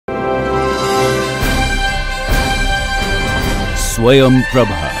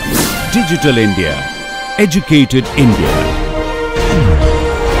swayamprabha. Digital India. Educated India.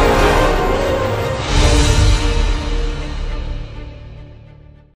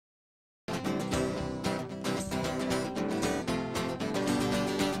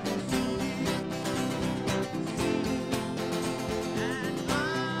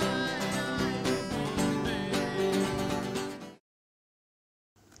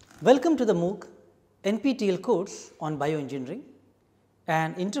 Welcome to the MOOC NPTEL course on Bioengineering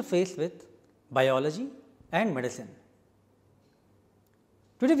and interface with biology and medicine.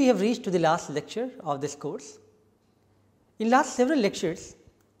 Today we have reached to the last lecture of this course. In last several lectures,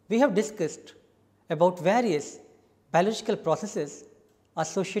 we have discussed about various biological processes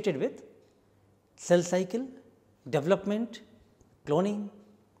associated with cell cycle, development, cloning,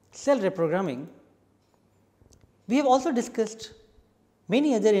 cell reprogramming. We have also discussed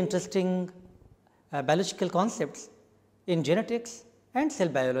many other interesting biological concepts in genetics and cell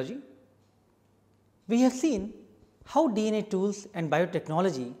biology. We have seen how DNA tools and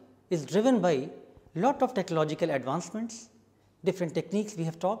biotechnology is driven by lot of technological advancements, different techniques we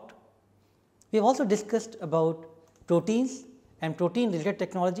have talked. We have also discussed about proteins and protein related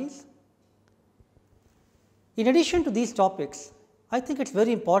technologies. In addition to these topics, I think it is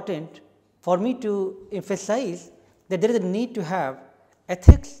very important for me to emphasize that there is a need to have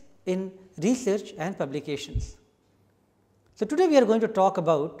ethics in research and publications. So, today we are going to talk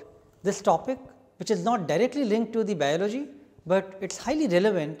about this topic, which is not directly linked to the biology, but it is highly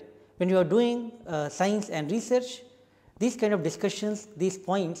relevant when you are doing science and research. These kind of discussions, these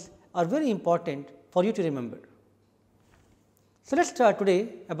points are very important for you to remember. So, let us start today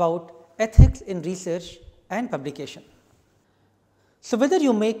about ethics in research and publication. So, whether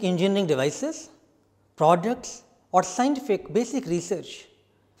you make engineering devices, products or scientific basic research,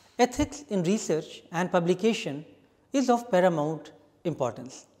 ethics in research and publication is of paramount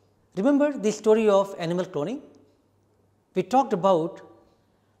importance. Remember the story of animal cloning? We talked about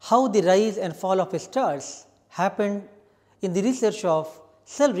how the rise and fall of stars happened in the research of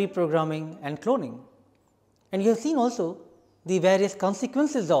cell reprogramming and cloning. And you have seen also the various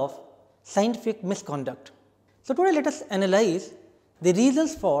consequences of scientific misconduct. So, today let us analyze the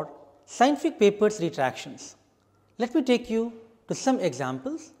reasons for scientific papers retractions. Let me take you to some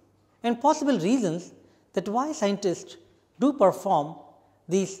examples and possible reasons that why scientists do perform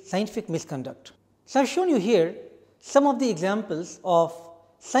these scientific misconduct. So, I have shown you here some of the examples of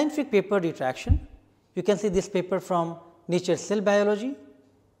scientific paper retraction. You can see this paper from Nature Cell Biology.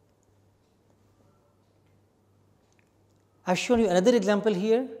 I have shown you another example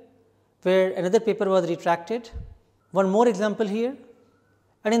here where another paper was retracted, one more example here,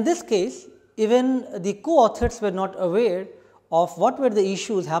 and in this case even the co-authors were not aware of what were the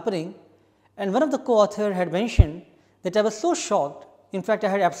issues happening, and one of the co-author had mentioned that I was so shocked, in fact I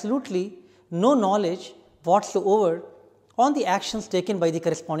had absolutely no knowledge whatsoever on the actions taken by the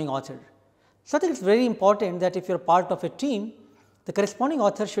corresponding author. So, I think it is very important that if you are part of a team, the corresponding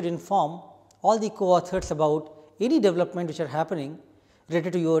author should inform all the co-authors about any development which are happening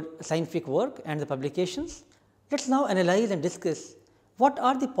related to your scientific work and the publications. Let us now analyze and discuss what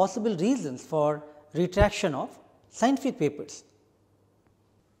are the possible reasons for retraction of scientific papers.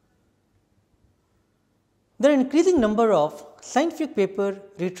 There are increasing number of scientific paper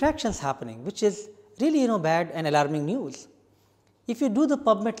retractions happening, which is really bad and alarming news. If you do the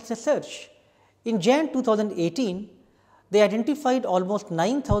PubMed search, in Jan 2018, they identified almost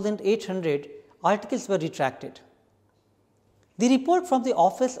 9,800 articles were retracted. The report from the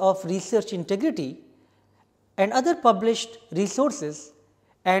Office of Research Integrity and other published resources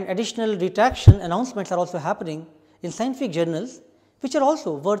and additional retraction announcements are also happening in scientific journals, which are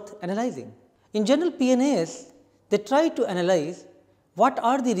also worth analyzing. In journal PNAS, they try to analyze what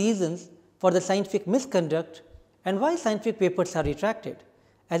are the reasons for the scientific misconduct and why scientific papers are retracted,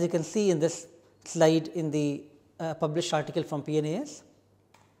 as you can see in this slide in the published article from PNAS.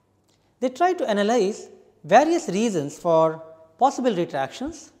 They try to analyze various reasons for possible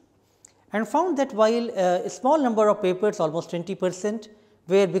retractions and found that while a small number of papers, almost 20%,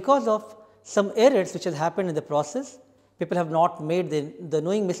 where because of some errors which has happened in the process, people have not made the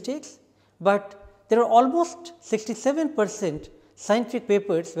knowing mistakes, but there are almost 67% scientific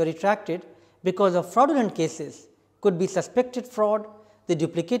papers were retracted because of fraudulent cases, could be suspected fraud, the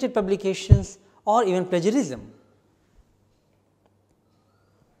duplicated publications or even plagiarism.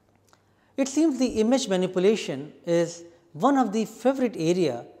 It seems the image manipulation is one of the favorite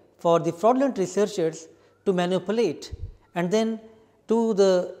area for the fraudulent researchers to manipulate and then do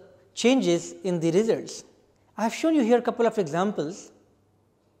the changes in the results. I have shown you here a couple of examples.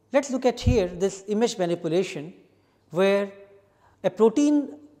 Let us look at here this image manipulation, where a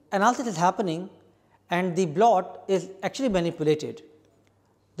protein analysis is happening and the blot is actually manipulated.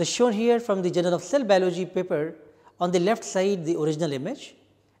 The shown here from the Journal of Cell Biology paper, on the left side the original image,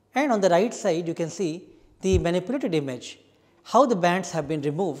 and on the right side you can see the manipulated image, how the bands have been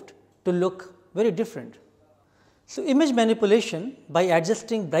removed to look very different. So, image manipulation by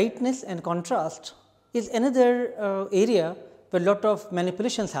adjusting brightness and contrast is another area where lot of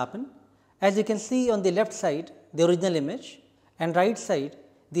manipulations happen. As you can see on the left side the original image and right side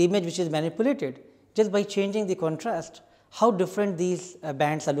the image which is manipulated, just by changing the contrast how different these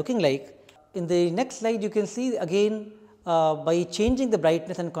bands are looking like. In the next slide you can see again by changing the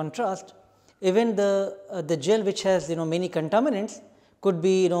brightness and contrast, even the gel which has many contaminants could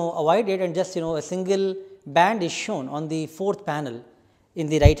be avoided, and just a single band is shown on the fourth panel in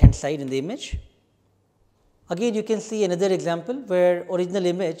the right hand side in the image. Again you can see another example where original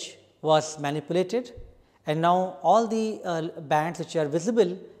image was manipulated, and now all the bands which are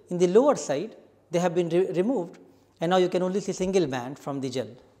visible in the lower side, they have been removed, and now you can only see single band from the gel.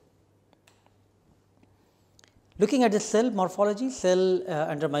 Looking at the cell morphology, cell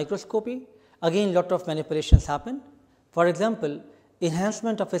under microscopy, again lot of manipulations happen. For example,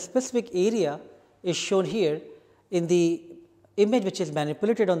 enhancement of a specific area is shown here in the image which is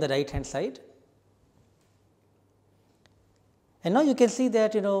manipulated on the right hand side. And now you can see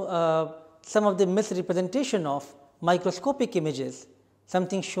that some of the misrepresentation of microscopic images,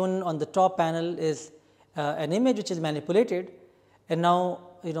 something shown on the top panel is an image which is manipulated, and now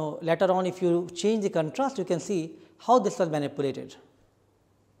later on if you change the contrast you can see how this was manipulated.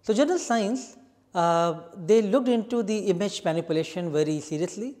 So, general science they looked into the image manipulation very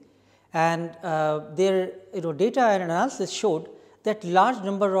seriously, and their data and analysis showed that large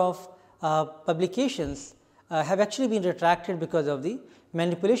number of publications have actually been retracted because of the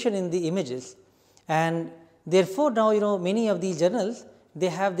manipulation in the images, and therefore, now many of these journals they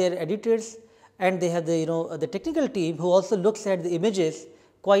have their editors and they have the technical team who also looks at the images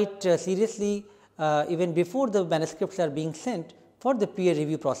quite seriously even before the manuscripts are being sent for the peer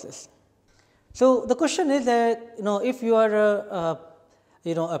review process. So, the question is that if you are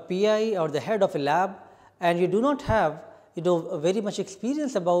a PI or the head of a lab and you do not have very much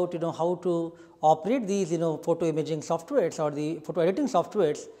experience about how to operate these photo imaging softwares or the photo editing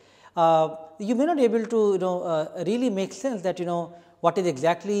softwares, you may not be able to really make sense that what is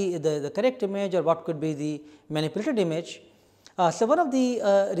exactly the correct image or what could be the manipulated image. So, one of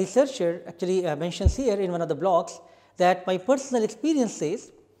the researcher actually mentions here in one of the blogs that my personal experience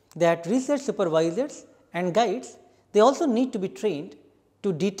says that research supervisors and guides, they also need to be trained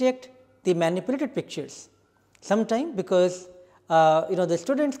to detect the manipulated pictures. Sometime because the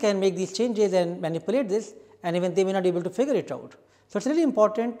students can make these changes and manipulate this, and even they may not be able to figure it out. So, it is really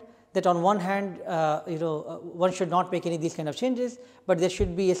important that on one hand one should not make any of these kind of changes, but there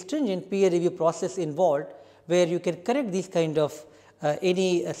should be a stringent peer review process involved where you can correct these kind of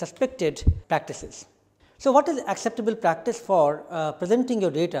any suspected practices. So, what is acceptable practice for presenting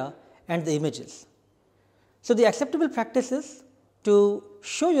your data and the images? So, the acceptable practice is to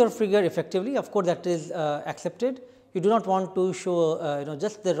show your figure effectively, of course, that is accepted. You do not want to show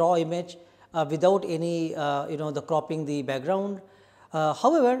just the raw image without any the cropping the background.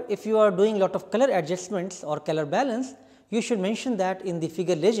 However, if you are doing lot of color adjustments or color balance, you should mention that in the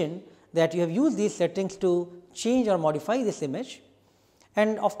figure legend that you have used these settings to change or modify this image.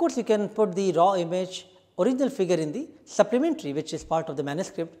 And of course, you can put the raw image original figure in the supplementary, which is part of the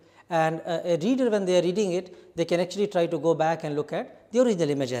manuscript, and a reader when they are reading it, they can actually try to go back and look at the original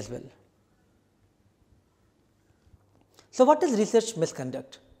image as well. So, what is research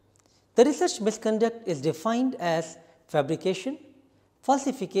misconduct? The research misconduct is defined as fabrication,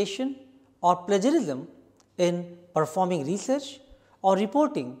 falsification or plagiarism in performing research or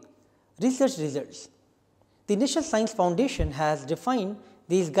reporting research results. The National Science Foundation has defined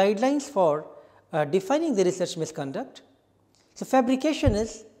these guidelines for defining the research misconduct. So, fabrication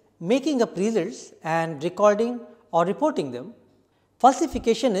is making up results and recording or reporting them.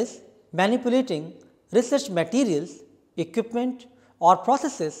 Falsification is manipulating research materials, equipment or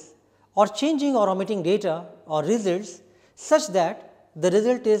processes, or changing or omitting data or results such that the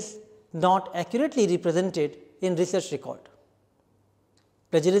result is not accurately represented in research record.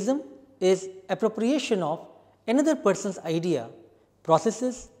 Plagiarism is appropriation of another person's idea,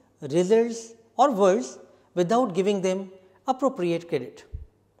 processes, results or words without giving them appropriate credit.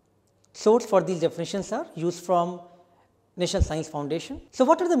 Source for these definitions are used from National Science Foundation. So,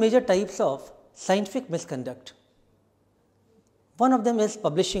 what are the major types of scientific misconduct? One of them is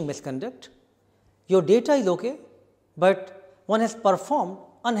publishing misconduct. Your data is okay, but one has performed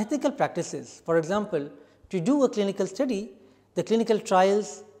unethical practices. For example, to do a clinical study, the clinical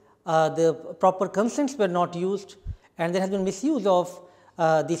trials, the proper consents were not used, and there has been misuse of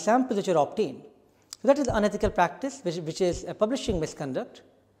the samples which are obtained. So, that is unethical practice which is a publishing misconduct.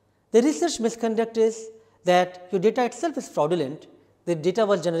 The research misconduct is that your data itself is fraudulent, the data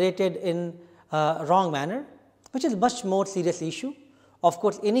was generated in wrong manner, which is much more serious issue. Of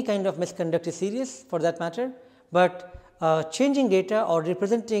course, any kind of misconduct is serious for that matter, but changing data or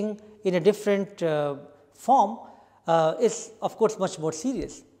representing in a different form is of course much more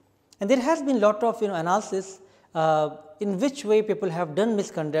serious. And there has been lot of analysis in which way people have done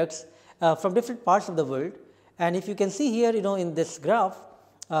misconducts from different parts of the world. And if you can see here in this graph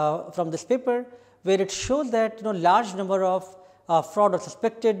from this paper, where it shows that large number of fraud or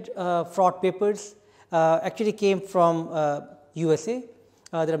suspected fraud papers actually came from USA.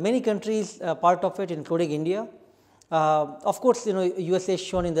 There are many countries part of it, including India. Of course, USA is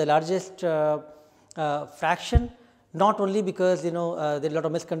shown in the largest fraction, not only because there are a lot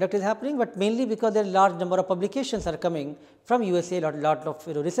of misconduct is happening, but mainly because there are large number of publications are coming from USA, lot of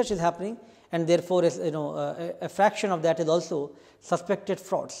research is happening, and therefore is a fraction of that is also suspected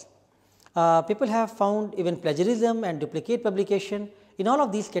frauds. People have found even plagiarism and duplicate publication in all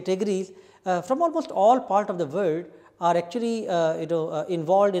of these categories from almost all part of the world are actually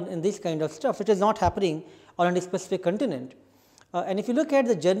involved in this kind of stuff, which is not happening on any specific continent. And if you look at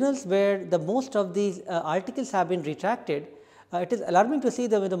the journals where the most of these articles have been retracted, it is alarming to see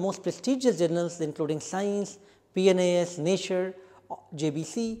that the most prestigious journals including Science, PNAS, Nature,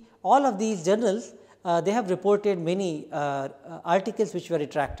 JBC, all of these journals they have reported many articles which were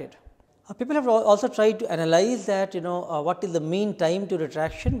retracted. People have also tried to analyze that what is the mean time to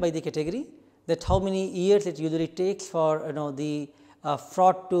retraction by the category, that how many years it usually takes for the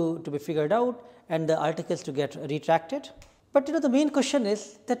fraud to be figured out and the articles to get retracted. But the main question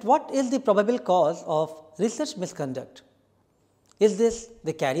is that what is the probable cause of research misconduct? Is this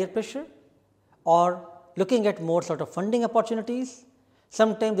the carrier pressure or looking at more sort of funding opportunities?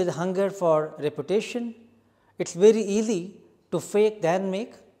 Sometimes there is a hunger for reputation. It is very easy to fake than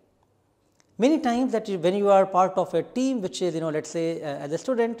make. Many times that when you are part of a team which is let us say as a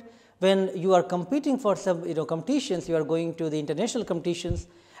student, when you are competing for some competitions, you are going to the international competitions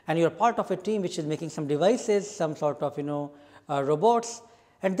and you are part of a team which is making some devices, some sort of robots,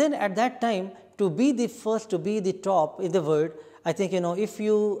 and then at that time to be the first, to be the top in the world, I think if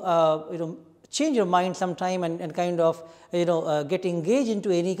you change your mind sometime and kind of get engaged into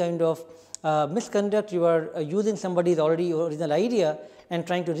any kind of misconduct, you are using somebody's already original idea and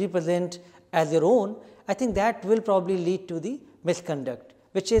trying to represent as your own, I think that will probably lead to the misconduct,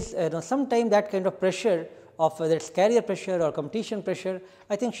 which is sometime that kind of pressure of whether it is carrier pressure or competition pressure,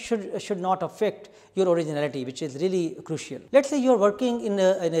 I think should not affect your originality, which is really crucial. Let us say you are working in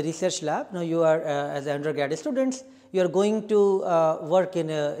a research lab. Now, you are as undergraduate students, you are going to work in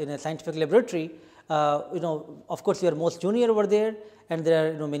a scientific laboratory. Of course, you are most junior over there, and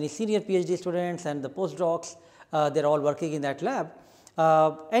there are many senior PhD students and the postdocs. They are all working in that lab.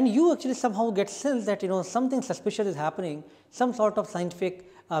 And you actually somehow get sense that something suspicious is happening, some sort of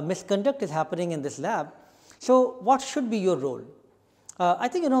scientific misconduct is happening in this lab. So, what should be your role? I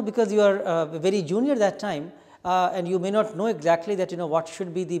think because you are very junior that time and you may not know exactly that what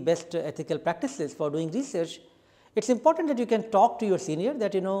should be the best ethical practices for doing research. It is important that you can talk to your senior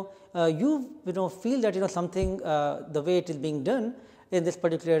that you feel that something the way it is being done in this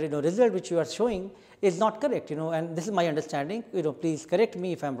particular result which you are showing is not correct, and this is my understanding, please correct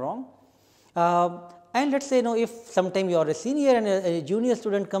me if I am wrong. And let us say if sometime you are a senior and a junior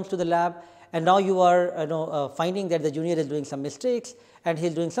student comes to the lab, and now you are finding that the junior is doing some mistakes and he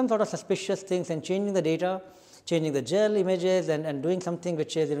is doing some sort of suspicious things and changing the data, changing the gel images and doing something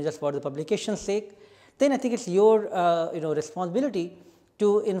which is just for the publication's sake, then I think it is your responsibility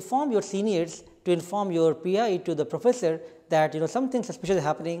to inform your seniors, to inform your PI to the professor that something suspicious is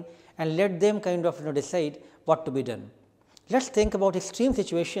happening, and let them kind of decide what to be done. Let us think about extreme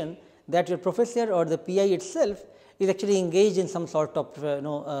situation that your professor or the PI itself is actually engaged in some sort of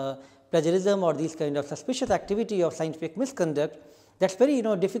plagiarism or these kind of suspicious activity of scientific misconduct. That is very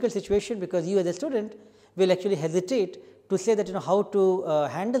difficult situation, because you as a student will actually hesitate to say that how to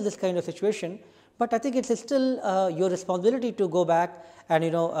handle this kind of situation, but I think it is still your responsibility to go back and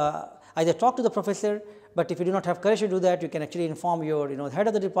either talk to the professor, but if you do not have courage to do that, you can actually inform your head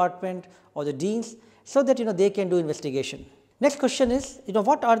of the department or the deans, so that they can do investigation. Next question is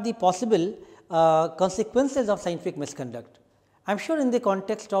what are the possible consequences of scientific misconduct? I am sure in the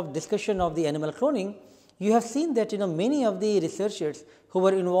context of discussion of the animal cloning, you have seen that many of the researchers who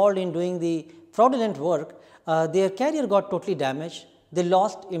were involved in doing the fraudulent work, their career got totally damaged, they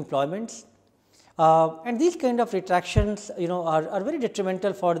lost employments. And these kind of retractions are very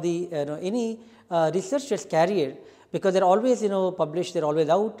detrimental for the any researcher's career, because they are always published, they are always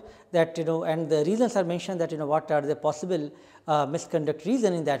out, that and the reasons are mentioned, that what are the possible misconduct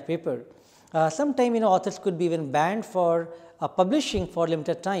reason in that paper. Sometime authors could be even banned for publishing for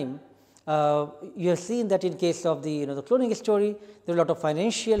limited time. You have seen that in case of the the cloning story, there are a lot of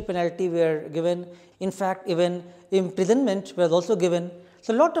financial penalty were given. In fact, even imprisonment was also given.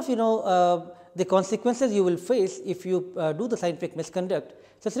 So, a lot of the consequences you will face if you do the scientific misconduct.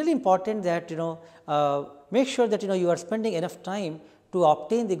 So, it is really important that make sure that you are spending enough time to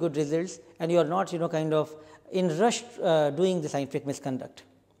obtain the good results, and you are not kind of in rush doing the scientific misconduct.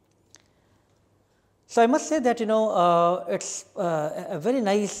 So, I must say that it is a very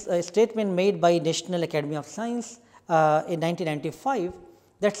nice statement made by National Academy of Science in 1995,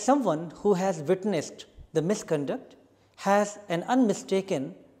 that someone who has witnessed the misconduct has an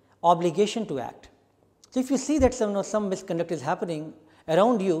unmistaken obligation to act. So, if you see that some misconduct is happening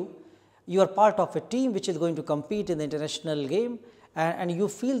around you, you are part of a team which is going to compete in the international game, and you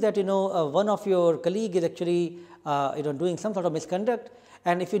feel that one of your colleague is actually doing some sort of misconduct,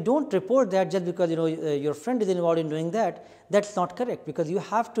 and if you do not report that just because your friend is involved in doing that, that is not correct, because you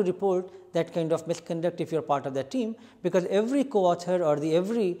have to report that kind of misconduct if you are part of that team, because every co-author or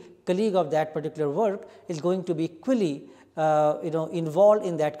every colleague of that particular work is going to be equally involved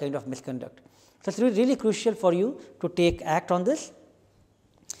in that kind of misconduct. So, it is really crucial for you to take act on this.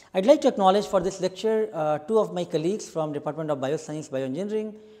 I would like to acknowledge for this lecture two of my colleagues from Department of Bioscience,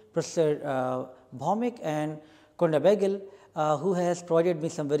 Bioengineering, Professor Bhomik and Kondabegil, who has provided me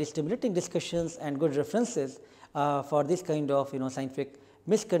some very stimulating discussions and good references for this kind of scientific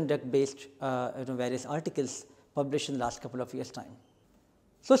misconduct based various articles published in the last couple of years time.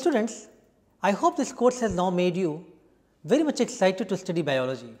 So, students, I hope this course has now made you very much excited to study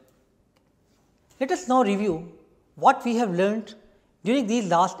biology. Let us now review what we have learned during these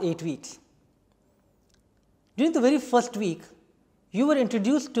last 8 weeks. During the very first week, you were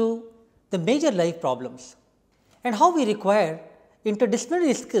introduced to the major life problems and how we require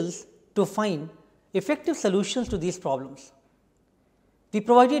interdisciplinary skills to find effective solutions to these problems. We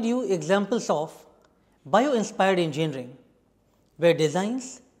provided you examples of bio-inspired engineering, where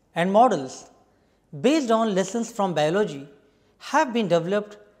designs and models based on lessons from biology have been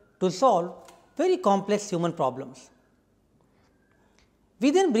developed to solve very complex human problems. We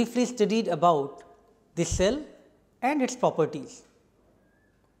then briefly studied about the cell and its properties.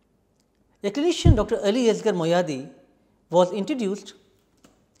 A clinician, Dr. Ali Asghar Moyadi, was introduced,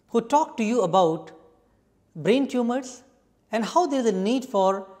 who talked to you about brain tumors and how there is a need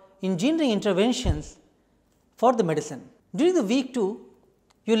for engineering interventions for the medicine. During the week 2,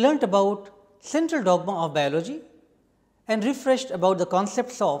 you learnt about central dogma of biology and refreshed about the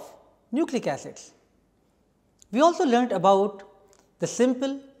concepts of nucleic acids. We also learnt about the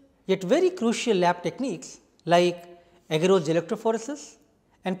simple yet very crucial lab techniques like agarose electrophoresis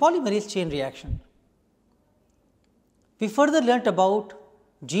and polymerase chain reaction. We further learnt about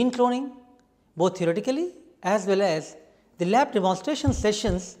gene cloning, both theoretically as well as the lab demonstration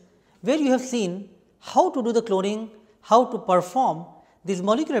sessions, where you have seen how to do the cloning, how to perform these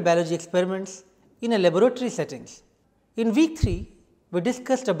molecular biology experiments in a laboratory settings. In week 3, we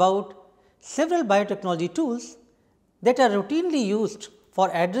discussed about several biotechnology tools that are routinely used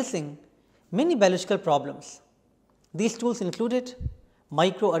for addressing many biological problems. These tools included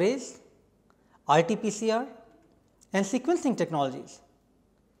microarrays, RT-PCR and sequencing technologies.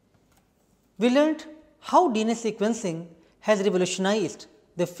 We learned how DNA sequencing has revolutionized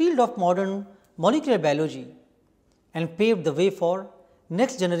the field of modern molecular biology and paved the way for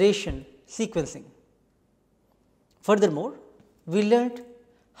next generation sequencing. Furthermore, we learned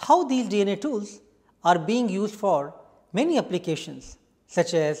how these DNA tools are being used for many applications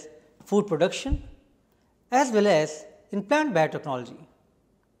such as food production as well as in plant biotechnology.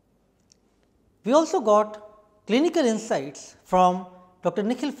 We also got clinical insights from Dr.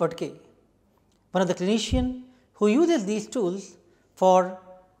 Nikhil Phadke, one of the clinicians who uses these tools for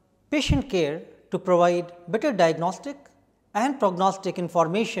patient care to provide better diagnostic and prognostic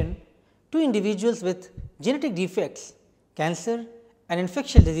information to individuals with genetic defects, cancer and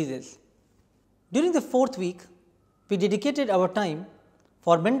infectious diseases. During the 4th week, we dedicated our time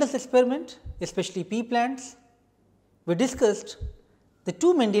for Mendel's experiment, especially pea plants. We discussed the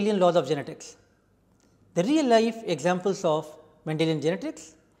 2 Mendelian laws of genetics, the real life examples of Mendelian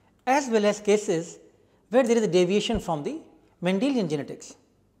genetics as well as cases where there is a deviation from the Mendelian genetics.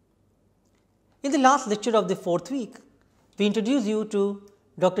 In the last lecture of the 4th week, we introduced you to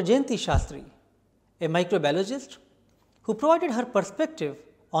Dr. Jayanti Shastri, a microbiologist who provided her perspective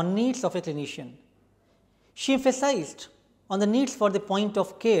on needs of a clinician She emphasized on the needs for the point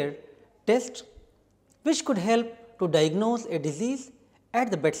of care test which could help to diagnose a disease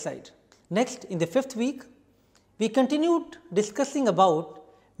at the bedside. Next, in the 5th week, we continued discussing about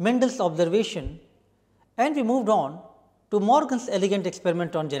Mendel's observation and we moved on to Morgan's elegant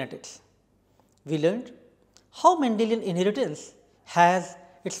experiment on genetics. We learned how Mendelian inheritance has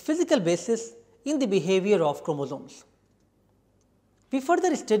its physical basis in the behavior of chromosomes. We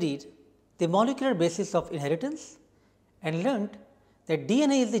further studied the molecular basis of inheritance and learned that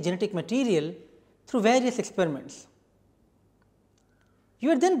DNA is the genetic material through various experiments. You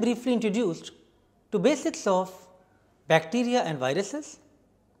were then briefly introduced to basics of bacteria and viruses.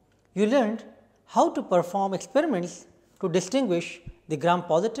 You learned how to perform experiments to distinguish the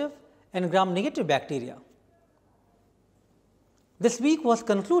gram-positive and gram-negative bacteria. This week was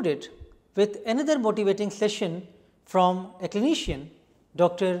concluded with another motivating session from a clinician,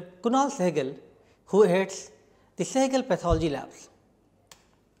 Dr. Kunal Sehgal, who heads the Sehgal Pathology Labs.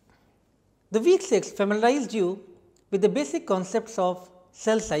 The week 6 familiarized you with the basic concepts of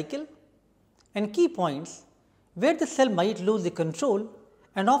cell cycle and key points where the cell might lose the control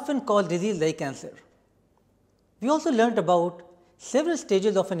and often cause disease like cancer. We also learnt about several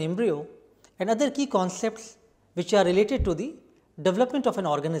stages of an embryo and other key concepts which are related to the development of an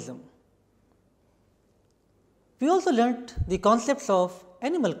organism. We also learnt the concepts of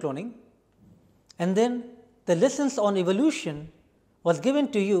animal cloning, and then the lessons on evolution was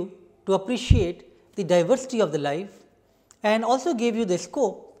given to you to appreciate the diversity of the life and also gave you the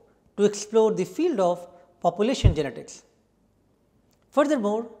scope to explore the field of population genetics.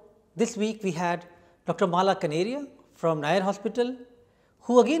 Furthermore, this week we had Dr. Mala Kaneria from Nair Hospital,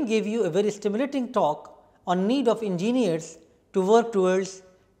 who again gave you a very stimulating talk on need of engineers to work towards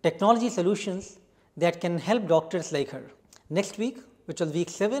technology solutions that can help doctors like her. Next week, which was week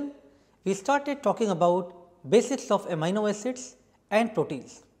 7, we started talking about basics of amino acids and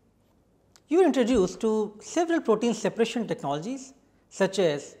proteins. You were introduced to several protein separation technologies such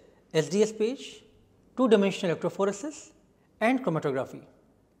as SDS page, two-dimensional electrophoresis and chromatography.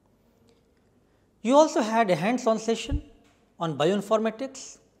 You also had a hands-on session on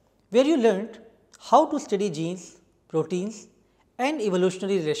bioinformatics where you learned how to study genes, proteins and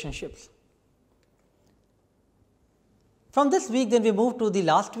evolutionary relationships. From this week then we moved to the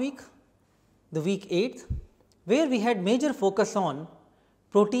last week, the week 8th, where we had major focus on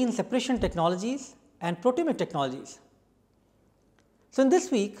protein separation technologies and proteomic technologies. So, in this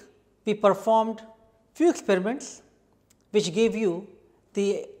week we performed few experiments which gave you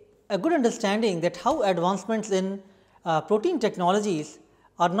a good understanding that how advancements in protein technologies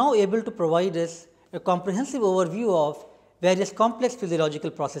are now able to provide us a comprehensive overview of various complex physiological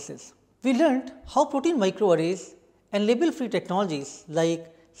processes. We learned how protein microarrays and label-free technologies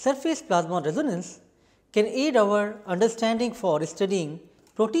like surface plasmon resonance can aid our understanding for studying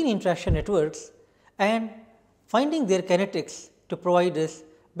protein interaction networks and finding their kinetics to provide us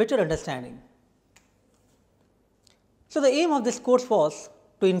better understanding. So, the aim of this course was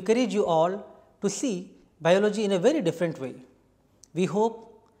to encourage you all to see biology in a very different way. We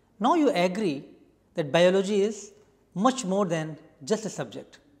hope now you agree that biology is much more than just a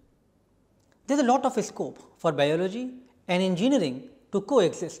subject. There is a lot of scope for biology and engineering to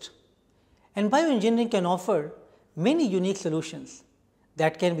coexist, and bioengineering can offer many unique solutions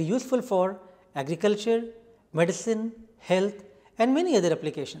that can be useful for agriculture, medicine, health and many other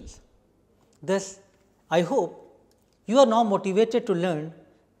applications. Thus, I hope you are now motivated to learn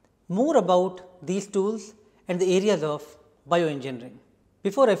more about these tools and the areas of bioengineering.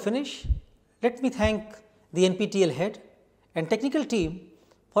 Before I finish, let me thank the NPTEL head and technical team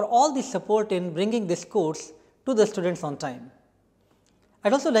for all the support in bringing this course to the students on time. I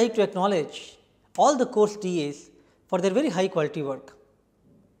would also like to acknowledge all the course DAs for their very high quality work.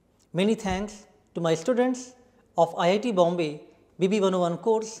 Many thanks to my students of IIT Bombay BB 101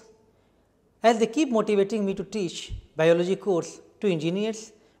 course, as they keep motivating me to teach biology course to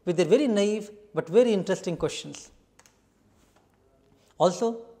engineers with their very naive but very interesting questions.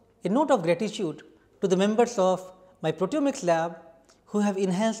 Also, a note of gratitude to the members of my proteomics lab who have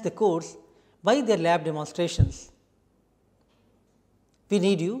enhanced the course by their lab demonstrations. We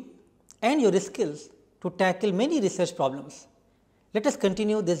need you and your skills to tackle many research problems. Let us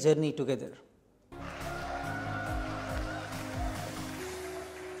continue this journey together.